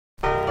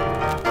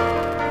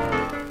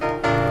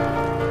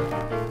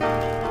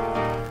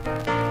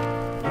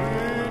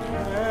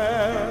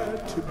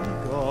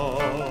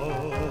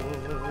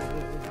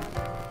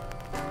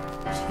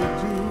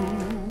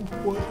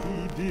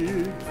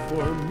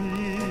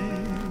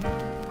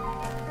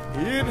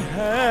It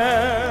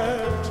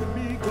had to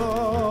be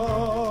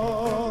God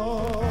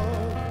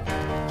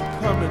to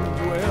come and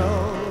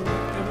dwell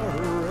in a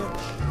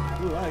wretch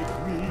like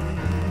me.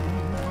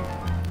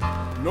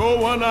 No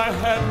one I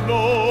had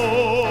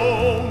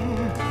known,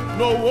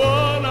 no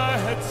one I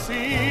had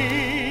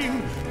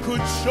seen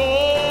could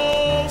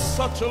show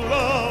such a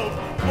love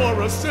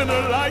for a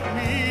sinner like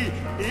me.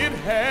 It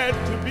had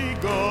to be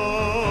God.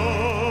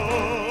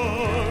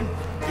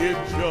 It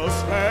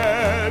just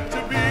had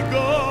to be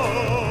God.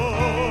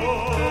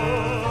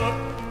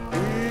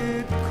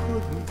 It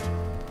couldn't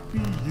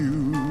be you.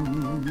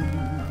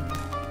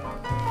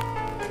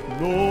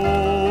 No,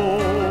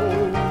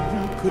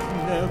 you could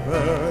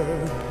never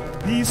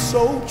be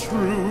so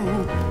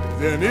true.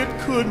 Then it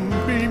couldn't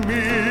be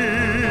me.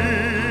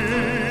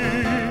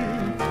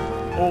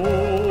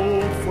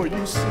 Oh, for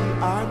you see,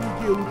 I'm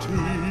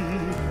guilty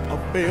of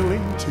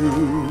failing to.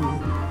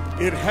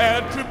 It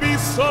had to be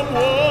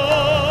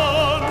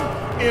someone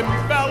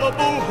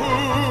infallible who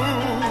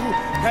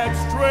had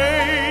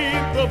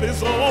strength of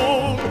his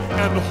own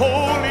and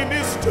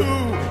holiness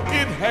too.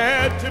 It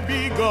had to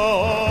be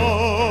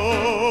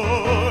God.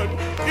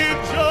 It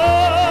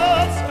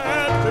just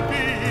had to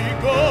be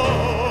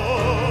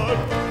God.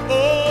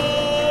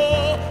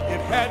 Oh,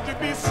 it had to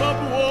be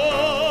someone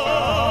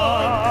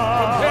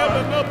from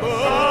heaven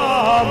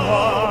above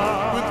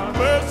with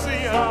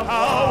mercy and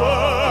power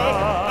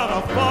and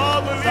a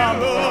fatherly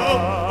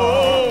love.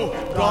 Oh,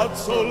 God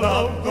so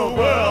loved the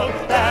world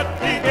that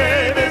he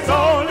gave his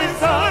only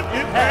son.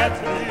 It had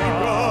to be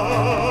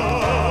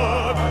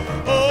God.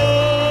 Oh,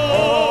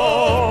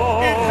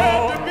 it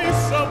had to be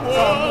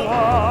someone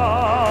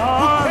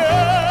who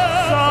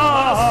cared for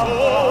my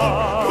soul,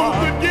 who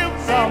could give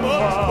me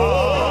much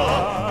more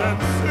than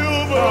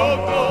silver or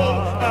gold.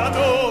 I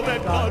know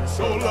that God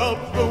so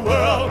loved the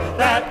world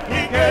that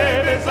he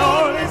gave his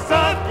only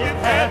son. It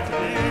had to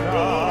be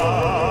God.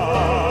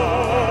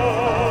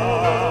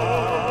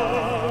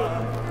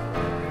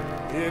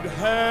 It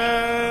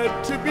had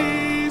to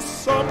be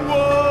someone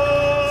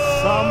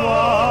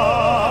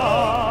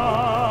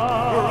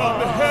from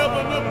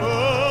heaven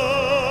above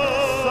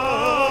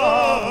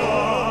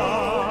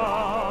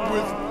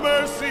with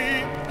mercy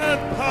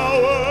and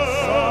power,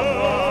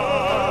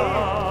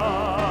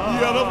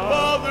 yet a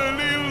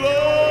fatherly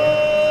love.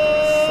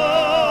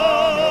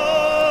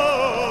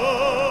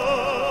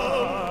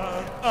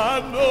 I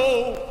know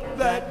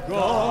that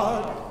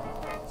God,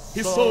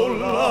 he so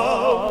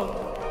loved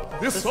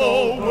this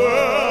whole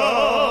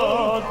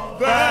world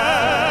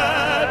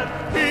that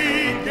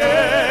he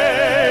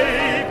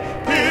gave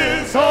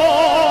his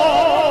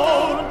only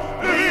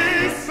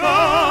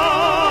son.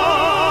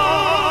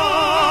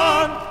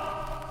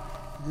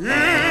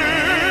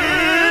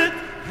 It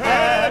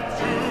had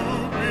to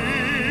be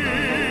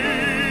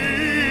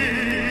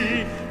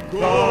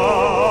God.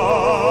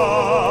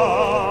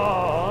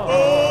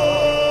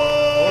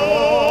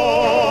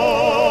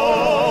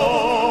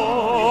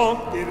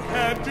 Oh, it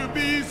had to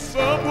be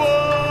someone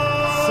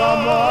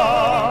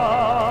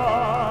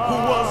who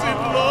was in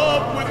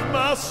love with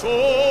my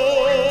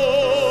soul,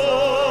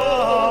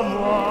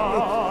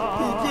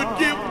 who could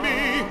give me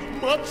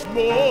much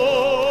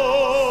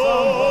more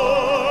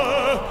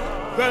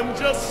than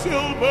just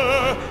silver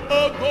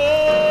or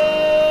gold.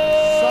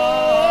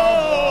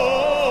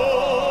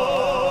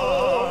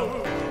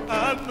 I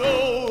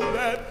know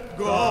that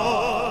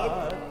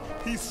God,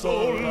 he so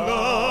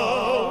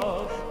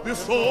loved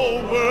this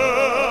whole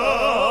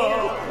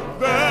world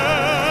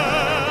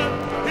that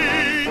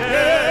he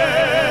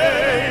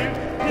gave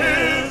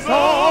his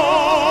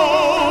only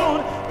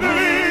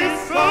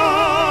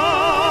son.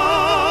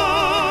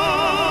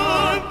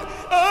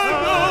 I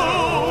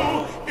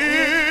know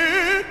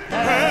it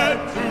had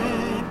to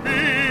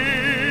be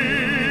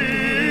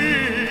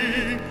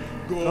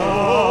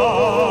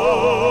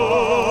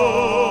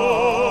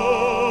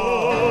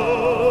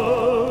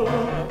God.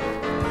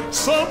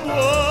 Someone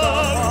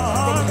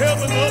from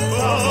heaven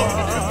above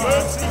with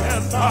mercy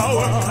and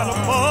power and a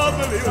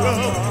fatherly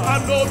love. I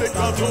know that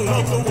God so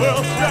loved the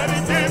world that he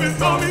gave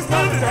his only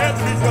son. It had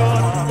to be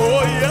God.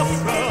 Oh yes,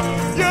 sir.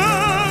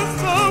 Yes,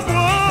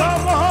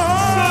 someone,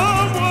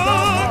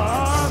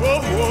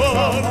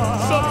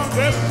 some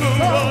special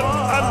one.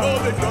 I know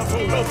that God so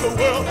loved the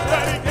world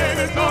that he gave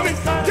his only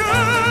son. Yeah.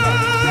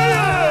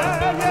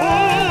 Oh,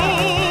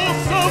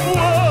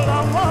 someone.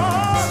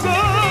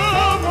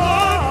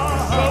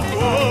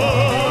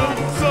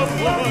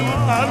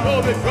 I know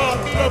that God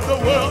loved the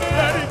world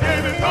that he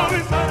gave his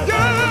only son.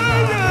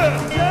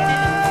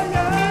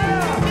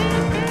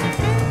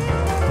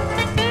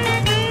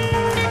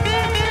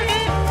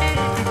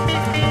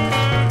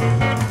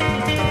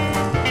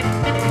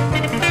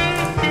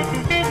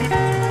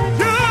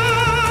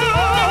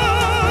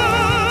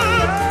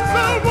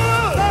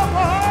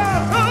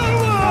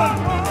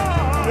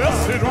 Yes,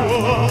 it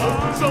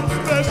was some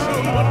special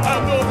one. I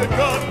know that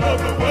God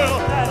loved the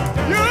world.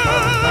 Yeah.